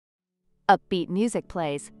Upbeat music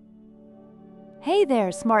plays. Hey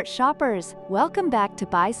there, smart shoppers! Welcome back to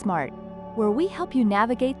Buy Smart, where we help you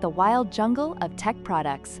navigate the wild jungle of tech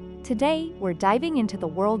products. Today, we're diving into the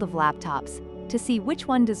world of laptops to see which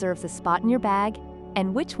one deserves a spot in your bag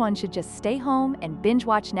and which one should just stay home and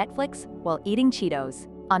binge-watch Netflix while eating Cheetos.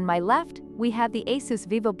 On my left, we have the ASUS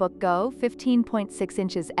Vivobook Go 15.6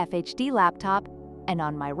 inches FHD laptop, and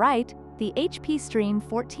on my right, the HP Stream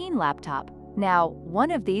 14 laptop. Now,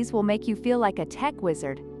 one of these will make you feel like a tech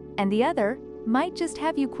wizard, and the other might just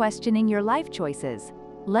have you questioning your life choices.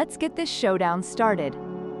 Let's get this showdown started.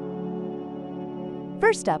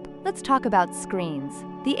 First up, let's talk about screens.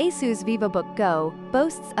 The ASUS Vivobook Go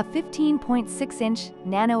boasts a 15.6-inch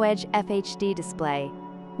Nano Edge FHD display,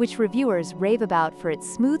 which reviewers rave about for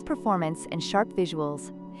its smooth performance and sharp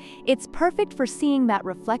visuals. It's perfect for seeing that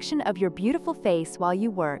reflection of your beautiful face while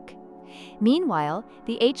you work. Meanwhile,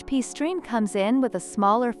 the HP Stream comes in with a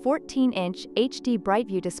smaller 14-inch HD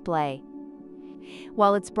BrightView display.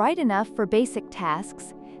 While it's bright enough for basic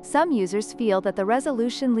tasks, some users feel that the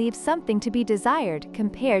resolution leaves something to be desired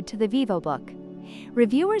compared to the Vivobook.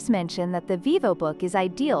 Reviewers mention that the Vivobook is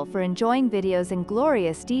ideal for enjoying videos in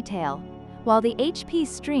glorious detail, while the HP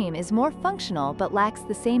Stream is more functional but lacks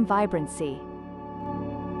the same vibrancy.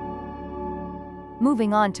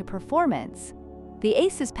 Moving on to performance. The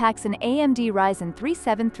ASUS packs an AMD Ryzen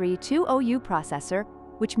 373200U processor,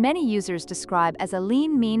 which many users describe as a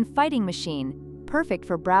lean, mean fighting machine, perfect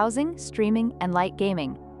for browsing, streaming, and light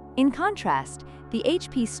gaming. In contrast, the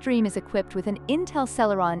HP Stream is equipped with an Intel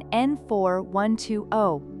Celeron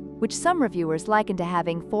N4120, which some reviewers liken to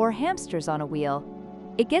having 4 hamsters on a wheel.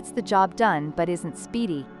 It gets the job done but isn't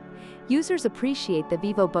speedy. Users appreciate the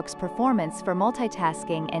Vivobook's performance for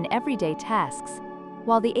multitasking and everyday tasks,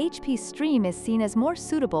 while the HP Stream is seen as more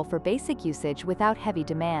suitable for basic usage without heavy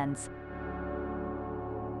demands.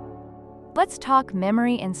 Let's talk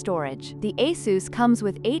memory and storage. The ASUS comes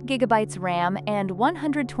with 8GB RAM and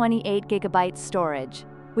 128GB storage,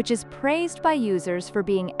 which is praised by users for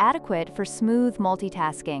being adequate for smooth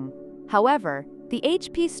multitasking. However, the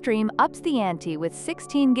HP Stream ups the ante with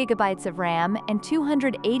 16GB of RAM and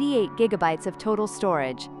 288GB of total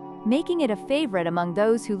storage, making it a favorite among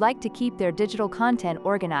those who like to keep their digital content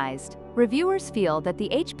organized. Reviewers feel that the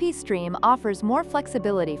HP Stream offers more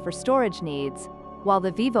flexibility for storage needs, while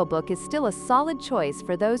the Vivobook is still a solid choice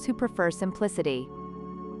for those who prefer simplicity.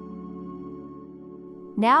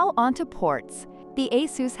 Now onto ports. The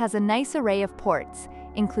ASUS has a nice array of ports,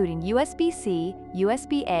 including USB-C,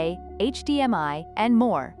 USB-A, HDMI, and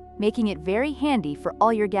more, making it very handy for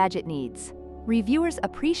all your gadget needs. Reviewers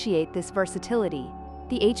appreciate this versatility.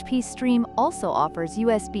 The HP Stream also offers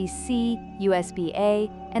USB-C,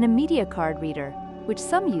 USB-A, and a media card reader, which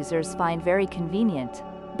some users find very convenient.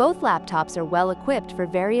 Both laptops are well equipped for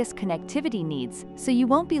various connectivity needs, so you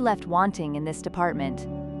won't be left wanting in this department.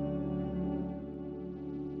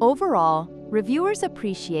 Overall, reviewers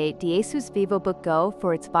appreciate the ASUS Vivobook Go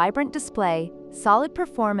for its vibrant display, solid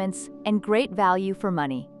performance, and great value for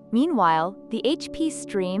money. Meanwhile, the HP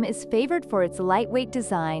Stream is favored for its lightweight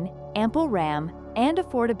design, ample RAM, and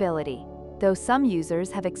affordability, though some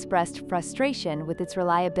users have expressed frustration with its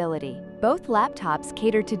reliability. Both laptops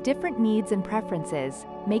cater to different needs and preferences,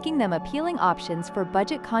 making them appealing options for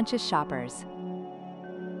budget-conscious shoppers.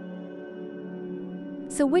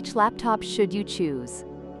 So which laptop should you choose?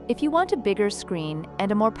 If you want a bigger screen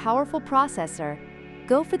and a more powerful processor,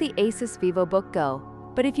 go for the ASUS Vivobook Go.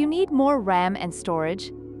 But if you need more RAM and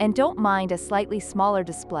storage, and don't mind a slightly smaller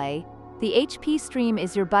display, the HP Stream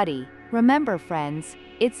is your buddy. Remember, friends,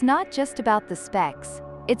 it's not just about the specs,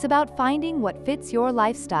 it's about finding what fits your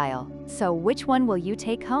lifestyle. So which one will you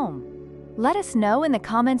take home? Let us know in the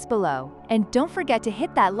comments below, and don't forget to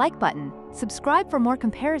hit that like button, subscribe for more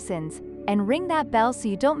comparisons, and ring that bell so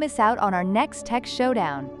you don't miss out on our next tech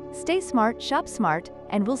showdown. Stay smart, shop smart,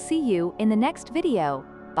 and we'll see you in the next video.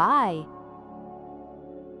 Bye!